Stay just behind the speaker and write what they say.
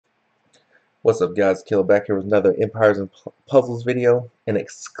What's up, guys? Killer back here with another Empires and Puzzles video, an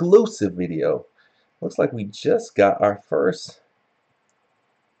exclusive video. Looks like we just got our first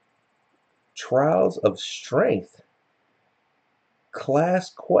Trials of Strength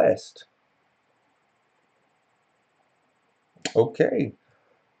class quest. Okay,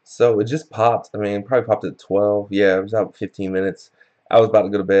 so it just popped. I mean, probably popped at 12. Yeah, it was out 15 minutes. I was about to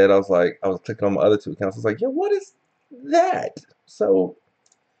go to bed. I was clicking on my other two accounts. I was like, yeah, what is that? So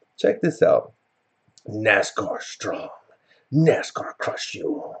check this out. NASCAR strong. NASCAR crush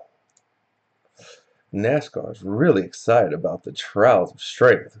you. NASCAR is really excited about the Trials of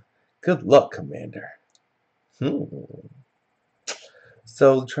Strength. Good luck, Commander. Hmm.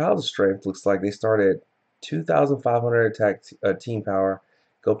 So the Trials of Strength looks like they start at 2,500 attack team power,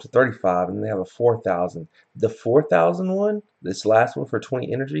 go up to 35, and they have a 4,000. The 4,000 one, this last one for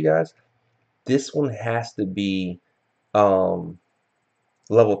 20 energy, guys, this one has to be um,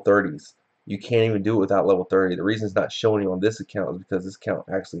 level 30s. You can't even do it without level 30. The reason it's not showing you on this account is because this account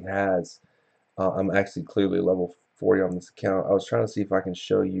actually has I'm actually clearly level 40 on this account. I was trying to see if I can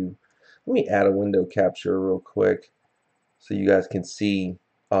show you. Let me add a window capture real quick so you guys can see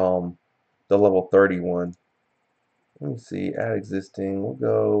um, the level 31. Let me see, add existing. We'll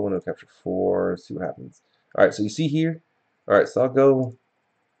go window capture 4, see what happens. All right, so you see here? All right, so I'll go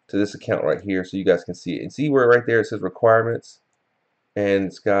to this account right here so you guys can see it. And see where right there it says requirements? And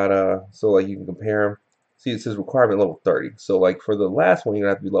it's got, so like you can compare them. See, it says requirement level 30. So like for the last one, you're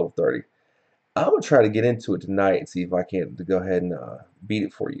going to have to be level 30. I'm gonna try to get into it tonight and see if I can go ahead and beat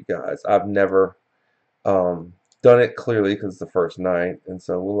it for you guys. I've never done it clearly because it's the first night, and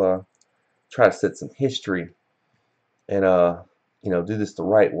so we'll try to set some history and do this the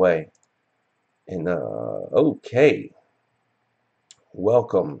right way. And okay,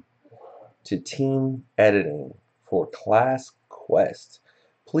 welcome to team editing for class quest.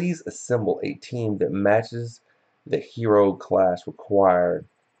 Please assemble a team that matches the hero class required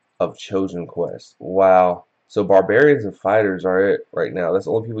of chosen quest. Wow. So barbarians and fighters are it right now. That's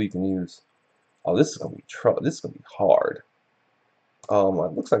the only people you can use. Oh, this is gonna be this is gonna be hard. It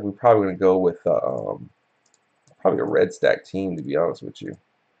looks like we're probably gonna go with probably a red stack team, to be honest with you.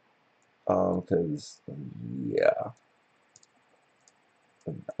 Because yeah,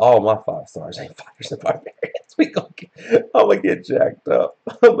 all my 5 stars ain't fighters and barbarians. I'm gonna get jacked up.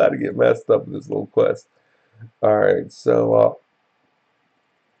 I'm about to get messed up in this little quest. All right, so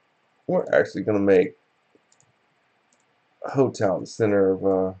we're actually gonna make a hotel in the center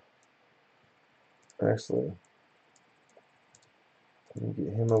of actually. Let me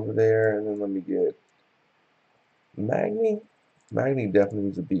get him over there, and then let me get Magni. Magni definitely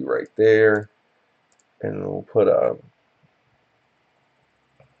needs a beat right there, and we'll put a.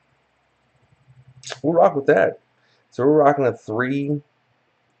 We'll rock with that. So we're rocking a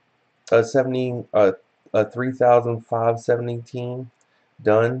 3,570 team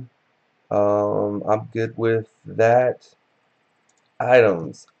done. I'm good with that.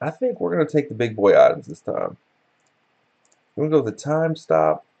 Items. I think we're gonna take the big boy items this time. I'm gonna go with the time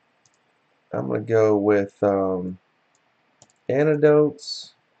stop. I'm gonna go with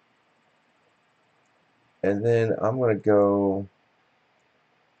antidotes, and then I'm gonna go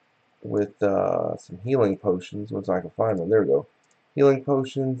with some healing potions once I can find them. There we go. Healing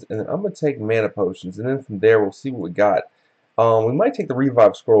potions, and then I'm gonna take mana potions, and then from there we'll see what we got. We might take the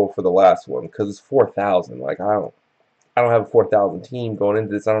revive scroll for the last one because it's 4,000. Like I don't have a 4,000 team going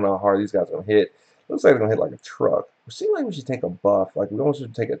into this. I don't know how hard these guys are gonna hit. Looks like they're gonna hit like a truck. It seems like we should take a buff. Like we almost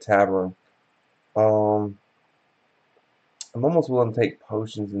should take a tavern. Um, I'm almost willing to take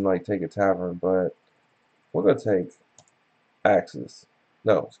potions and like take a tavern, but we're gonna take axes.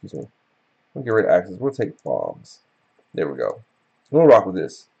 No, excuse me. We'll get rid of axes. We'll take bombs. There we go. We'll rock with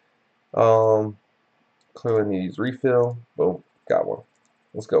this. Clearly needs refill. Boom, got one.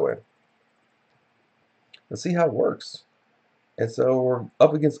 Let's go in. Let's see how it works. And so we're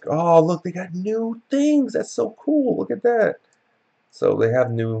up against. Oh, look, they got new things. That's so cool. Look at that. So they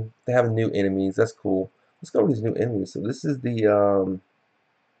have new enemies. That's cool. Let's go with these new enemies. So this is the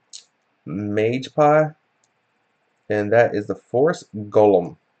Mage Pie, and that is the Force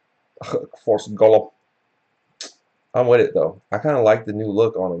Golem. Force Golem. I'm with it though. I kind of like the new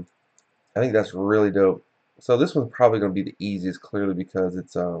look on them. I think that's really dope. So this one's probably going to be the easiest, clearly, because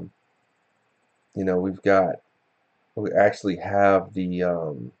it's we actually have the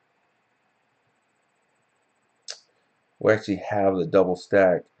double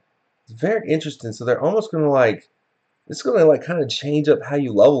stack. It's very interesting. So they're almost going to like it's going to like kind of change up how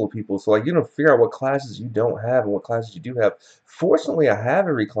you level people. So like you're going to figure out what classes you don't have and what classes you do have. Fortunately, I have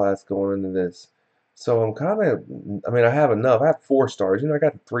every class going into this. So I'm kind of, I mean, I have enough. I have 4 stars. I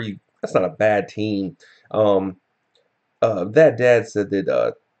got That's not a bad team. Um, that dad said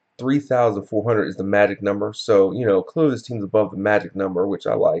that 3,400 is the magic number. So, clearly this team's above the magic number, which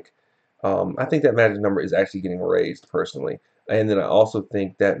I like. I think that magic number is actually getting raised personally. And then I also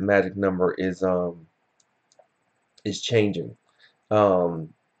think that magic number is changing.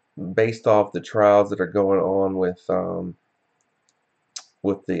 Um, Based off the trials that are going on with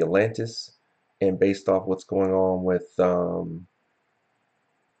the Atlantis and based off what's going on with you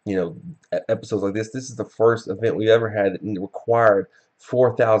know, episodes like this. This is the first event we've ever had that required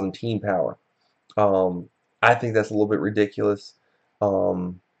 4,000 team power. Um, I think that's a little bit ridiculous,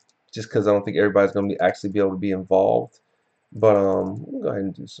 um, just because I don't think everybody's going to actually be able to be involved. But we'll go ahead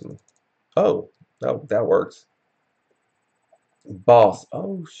and do some. Oh, that works. Boss.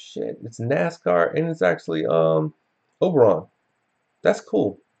 Oh shit, it's NASCAR and it's actually Oberon. That's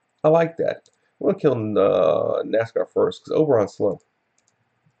cool. I like that. I'm gonna kill NASCAR first because Oberon's slow,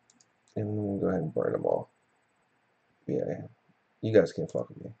 and we'll go ahead and burn them all. Yeah, you guys can't fuck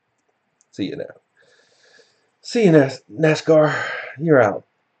with me. See you now. See you, NASCAR. You're out.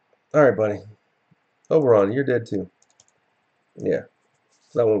 All right, buddy. Oberon, you're dead too. Yeah,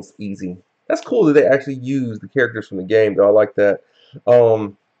 that one's easy. That's cool that they actually use the characters from the game, though. I like that.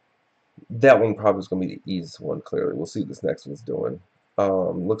 Um, that one probably is going to be the easiest one, clearly. We'll see what this next one's doing.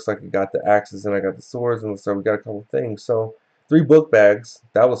 Looks like I got the axes and I got the swords, and so we got a couple things. So, 3 book bags.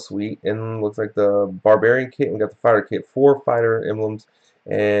 That was sweet. And looks like the barbarian kit, and we got the fighter kit. 4 fighter emblems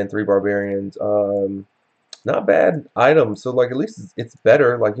and 3 barbarians. Not bad items. So, like, at least it's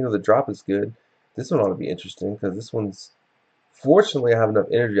better. Like, the drop is good. This one ought to be interesting because this one's. Fortunately, I have enough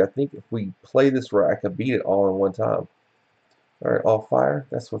energy. I think if we play this right, I could beat it all in one time. Alright, all fire.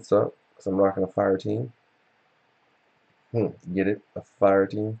 That's what's up. Because I'm rocking a fire team. Get it? A fire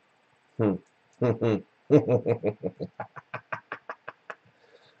team? Hmm. Man, I'm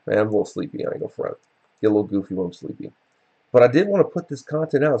a little sleepy. I ain't gonna front. Get a little goofy when I'm sleepy. But I did want to put this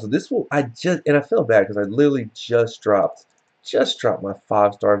content out. So this will, and I feel bad because I literally just dropped my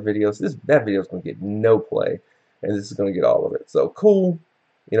 5-star video. So that video is going to get no play. And this is going to get all of it. So cool.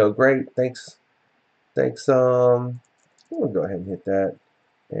 Great. Thanks. I'm going to go ahead and hit that.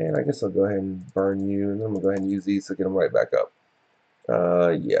 And I guess I'll go ahead and burn you. And then I'm going to go ahead and use these to get them right back up.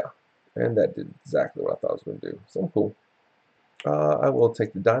 Yeah. And that did exactly what I thought I was going to do. So I'm cool. I will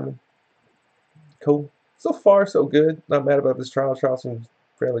take the diamond. Cool. So far, so good. Not mad about this trial. Trial seems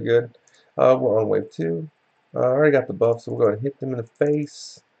fairly good. We're on wave 2. I already got the buff, so we'll go ahead and hit them in the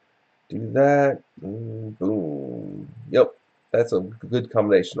face. Do that. Boom. Yep. That's a good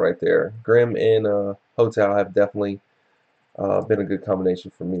combination right there. Grim and Hotel have definitely been a good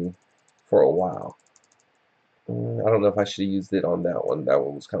combination for me for a while. I don't know if I should have used it on that one. That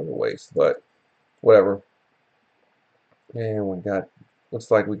one was kind of a waste, but whatever. And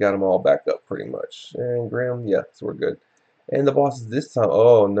looks like we got them all back up pretty much. And Grim, yeah, so we're good. And the bosses this time,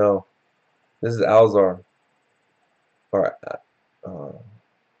 oh no. This is Alzar. Alright,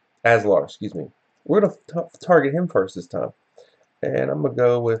 Aslar, excuse me. We're going to target him first this time. And I'm going to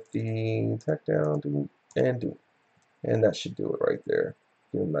go with the tech down, do. And that should do it right there.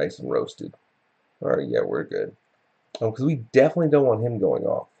 Get him nice and roasted. Alright, yeah, we're good. Because we definitely don't want him going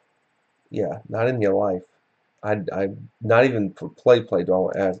off. Yeah, not in your life. I not even for play do I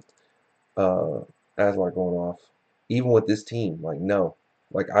want Aslar going off. Even with this team, like no.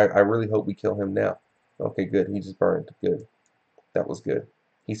 Like I really hope we kill him now. Okay, good. He just burned. Good. That was good.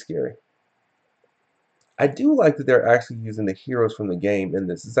 He's scary. I do like that they're actually using the heroes from the game in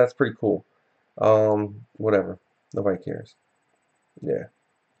this. That's pretty cool. Whatever. Nobody cares. Yeah.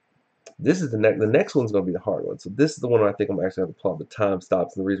 This is the next one's gonna be the hard one. So this is the one where I think I'm actually gonna pull out the time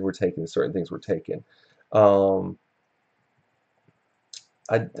stops and the reason we're taking certain things we're taking. Um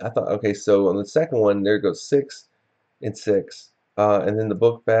I thought okay, so on the second one there goes 6 and 6. And then the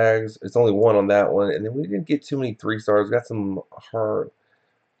book bags, it's only 1 on that one, and then we didn't get too many 3 stars. We got some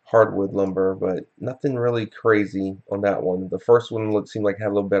hardwood lumber, but nothing really crazy on that one. The first one seemed like it had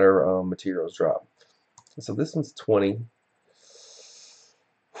a little better materials drop. So this one's 20.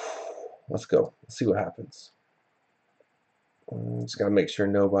 Let's go. Let's see what happens. Just gotta make sure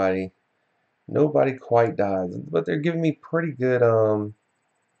nobody quite dies, but they're giving me pretty good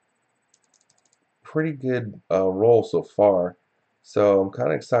roll so far. So I'm kind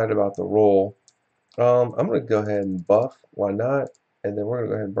of excited about the roll. I'm gonna go ahead and buff. Why not? And then we're gonna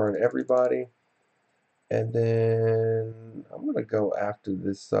go ahead and burn everybody. And then I'm gonna go after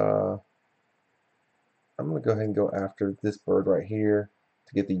this. I'm gonna go ahead and go after this bird right here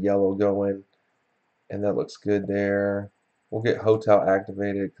to get the yellow going, and that looks good there. We'll get hotel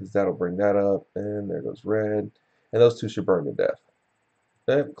activated because that'll bring that up, and there goes red, and those two should burn to death.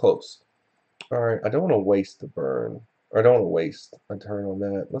 Close. Alright, I don't want to waste the burn. Or I don't want to waste a turn on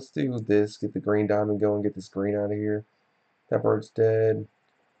that. Let's do this. Get the green diamond going. Get this green out of here. That bird's dead.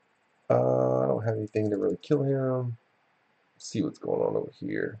 I don't have anything to really kill him. See what's going on over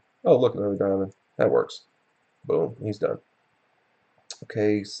here. Oh, look, another diamond. That works. Boom. He's done.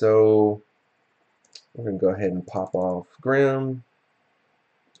 Okay, so we're going to go ahead and pop off Grim.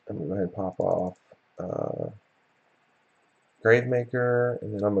 I'm going to go ahead and pop off uh, Gravemaker.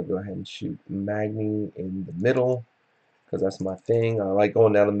 And then I'm going to go ahead and shoot Magni in the middle, because that's my thing. I like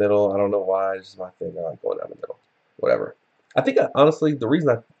going down the middle. I don't know why. It's just my thing. I like going down the middle. Whatever. I think, honestly, the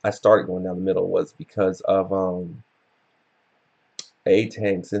reason I started going down the middle was because of A,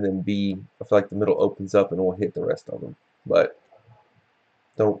 tanks, and then B, I feel like the middle opens up and we'll hit the rest of them. But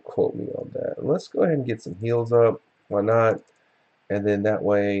don't quote me on that. And let's go ahead and get some heals up. Why not? And then that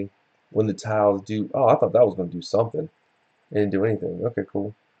way, when the tiles do... Oh, I thought that was going to do something. It didn't do anything. Okay,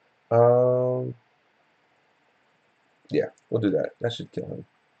 cool. Um, yeah, we'll do that. That should kill him.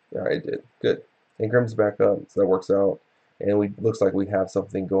 Alright, it did. Good. And Grim's back up, so that works out. And we looks like we have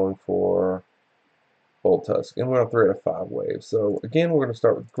something going for Bolt Tusk. And we're on 3 out of 5 waves. So again, we're going to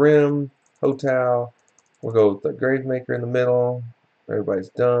start with Grim, Hotel. We'll go with the Gravemaker in the middle. Everybody's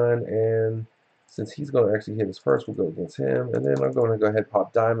done. And since he's going to actually hit us first, we'll go against him. And then I'm going to go ahead and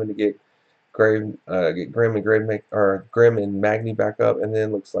pop Diamond to get Grim and Gravemaker, or Grim and Magni back up. And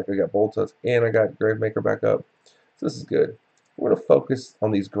then looks like I got Bolt Tusk and I got Gravemaker back up. So this is good. We're going to focus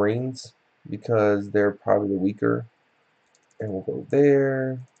on these greens because they're probably the weaker. And we'll go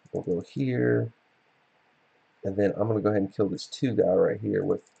there. We'll go here. And then I'm going to go ahead and kill this 2 guy right here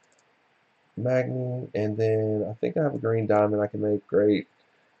with Magni. And then I think I have a green diamond I can make. Great.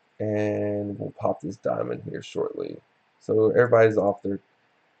 And we'll pop this diamond here shortly. So everybody's off their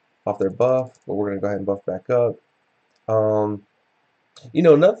buff, but we're going to go ahead and buff back up. You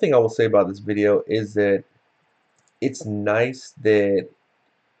know, another thing I will say about this video is that it's nice that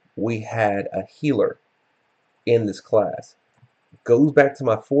we had a healer in this class. Goes back to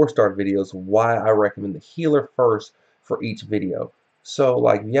my 4-star videos, why I recommend the healer first for each video. So,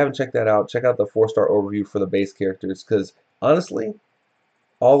 like, if you haven't checked that out, check out the 4-star overview for the base characters, because honestly,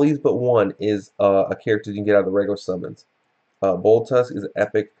 all these but one is a character you can get out of the regular summons. Bold Tusk is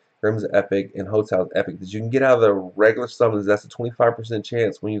epic, Grim's epic, and Hotel is epic. That you can get out of the regular summons, that's a 25%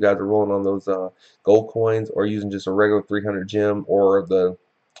 chance when you guys are rolling on those gold coins or using just a regular 300 gem or the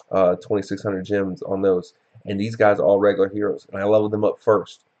 2600 gems on those. And these guys are all regular heroes, and I leveled them up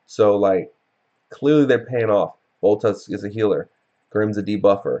first. So, like, clearly they're paying off. Voltus is a healer. Grim's a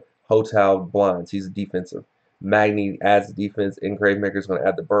debuffer. Hotel blinds. He's a defensive. Magni adds the defense, and Gravemaker's going to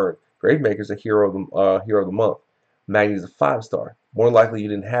add the burn. Gravemaker's a hero of the month. Magni's a 5-star. More likely you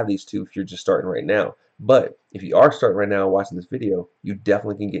didn't have these two if you're just starting right now. But if you are starting right now watching this video, you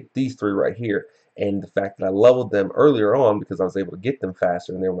definitely can get these 3 right here. And the fact that I leveled them earlier on because I was able to get them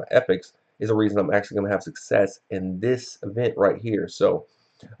faster and they were my epics is a reason I'm actually going to have success in this event right here. So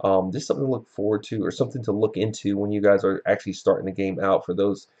just something to look forward to, or something to look into when you guys are actually starting the game out, for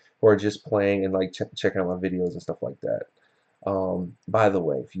those who are just playing and like checking out my videos and stuff like that. By the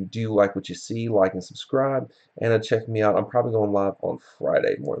way, if you do like what you see, like and subscribe, and check me out. I'm probably going live on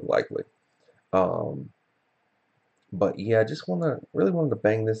Friday, more than likely. But yeah, I just really wanted to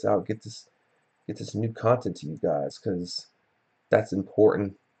bang this out, get this new content to you guys, because that's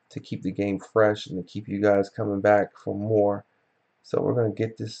important to keep the game fresh and to keep you guys coming back for more. So we're going to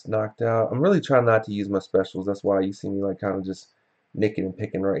get this knocked out. I'm really trying not to use my specials. That's why you see me like kind of just nicking and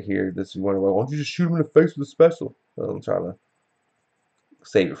picking right here. This is wondering, why don't you just shoot him in the face with a special? So I'm trying to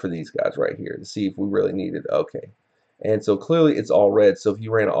save it for these guys right here to see if we really need it. Okay. And so clearly it's all red. So if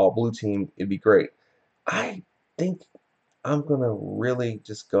you ran an all blue team, it'd be great. I think I'm going to really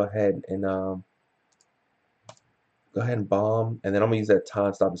just go ahead and bomb. And then I'm going to use that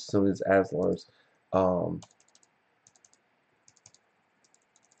time stop as soon as um,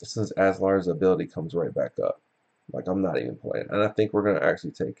 Aslar's ability comes right back up. Like, I'm not even playing. And I think we're going to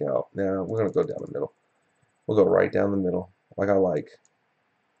actually take out. Now, we're going to go down the middle. We'll go right down the middle. Like I like.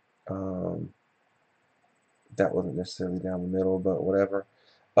 That wasn't necessarily down the middle, but whatever.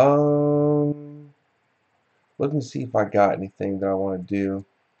 Looking to see if I got anything that I want to do. I'm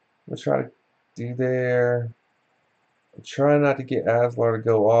going to try to do there. I'm trying not to get Aslar to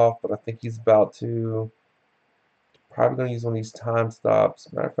go off, but I think he's about to. Probably going to use one of these time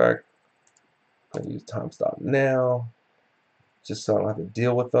stops. Matter of fact, I'm going to use time stop now, just so I don't have to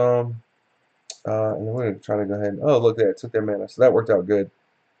deal with them. And then we're going to try to go ahead and, oh, look there, it took their mana, so that worked out good.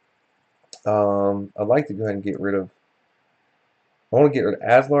 I'd like to go ahead and get rid of, I want to get rid of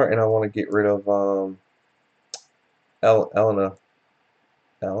Aslar, and I want to get rid of Elena.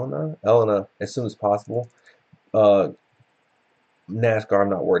 Elena, as soon as possible. Uh, NASCAR, I'm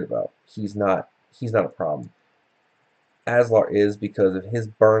not worried about. He's not a problem. Aslar is, because if his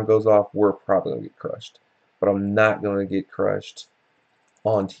burn goes off, we're probably gonna get crushed. But I'm not gonna get crushed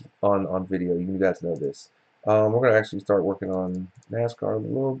on video. You guys know this. We're gonna actually start working on NASCAR a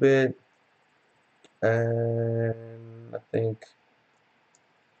little bit, and I think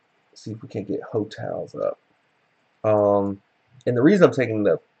see if we can get hotels up. And the reason I'm taking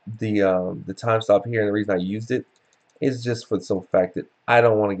the time stop here, and the reason I used it is just for the simple fact that I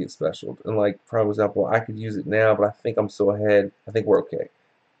don't want to get special. And like, for example, I could use it now, but I think I'm so ahead. I think we're okay.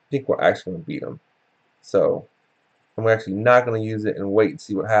 I think we're actually going to beat them. So I'm actually not going to use it and wait and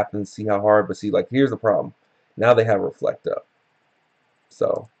see what happens, see how hard. But see, like, here's the problem. Now they have reflect up.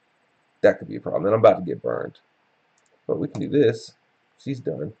 So that could be a problem. And I'm about to get burned. But we can do this. She's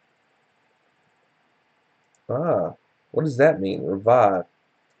done. Ah, what does that mean? Revive.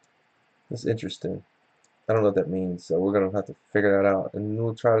 That's interesting. I don't know what that means, so we're gonna have to figure that out, and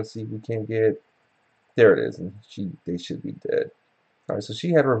we'll try to see if we can't get. There it is, and they should be dead. All right, so she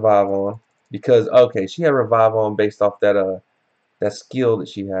had revive on because okay, she had revive on based off that skill that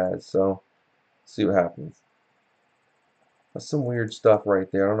she has. So see what happens. That's some weird stuff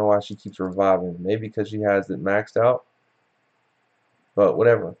right there. I don't know why she keeps reviving. Maybe because she has it maxed out, but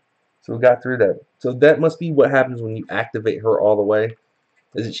whatever. So we got through that. So that must be what happens when you activate her all the way.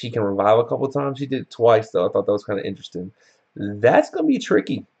 Is that she can revive a couple times? She did it twice though. I thought that was kind of interesting. That's gonna be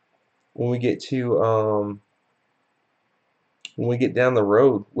tricky when we get to when we get down the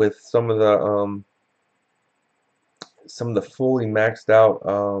road with some of the fully maxed out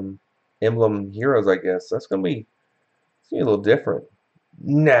emblem heroes, I guess. That's gonna be a little different.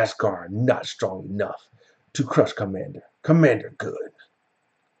 NASCAR not strong enough to crush Commander. Commander good.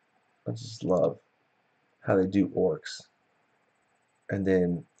 I just love how they do orcs. And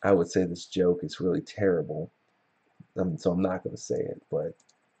then I would say this joke is really terrible. So I'm not gonna say it, but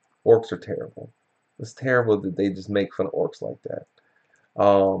orcs are terrible. It's terrible that they just make fun of orcs like that.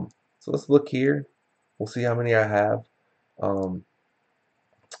 So let's look here. We'll see how many I have. Um,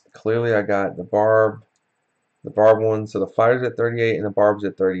 Clearly, I got the barb one. So the fighter's at 38 and the barb's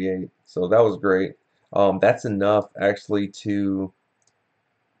at 38. So that was great. That's enough actually to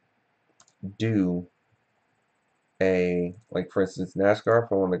do like for instance, NASCAR.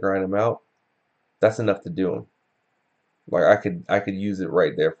 If I want to grind them out, that's enough to do them. Like I could use it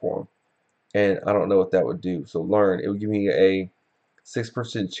right there for them. And I don't know what that would do. So learn. It would give me a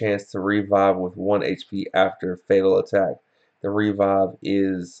 6% chance to revive with 1 HP after fatal attack. The revive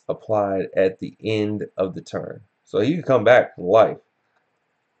is applied at the end of the turn. So he can come back to life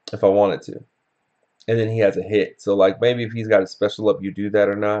if I wanted to. And then he has a hit. So like maybe if he's got a special up, you do that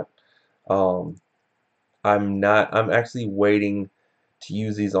or not. Um, I'm actually waiting to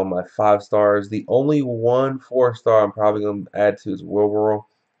use these on my 5 stars. The only one 4-star I'm probably gonna add to is Wilbur.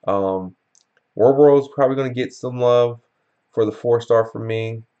 Warworld's probably going to get some love for the 4-star from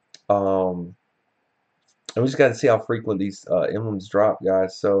me. And we just got to see how frequent these emblems drop,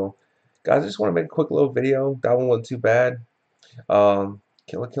 guys. So, guys, I just want to make a quick little video. That one wasn't too bad.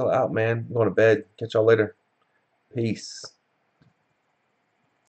 Killer out, man. I'm going to bed. Catch y'all later. Peace.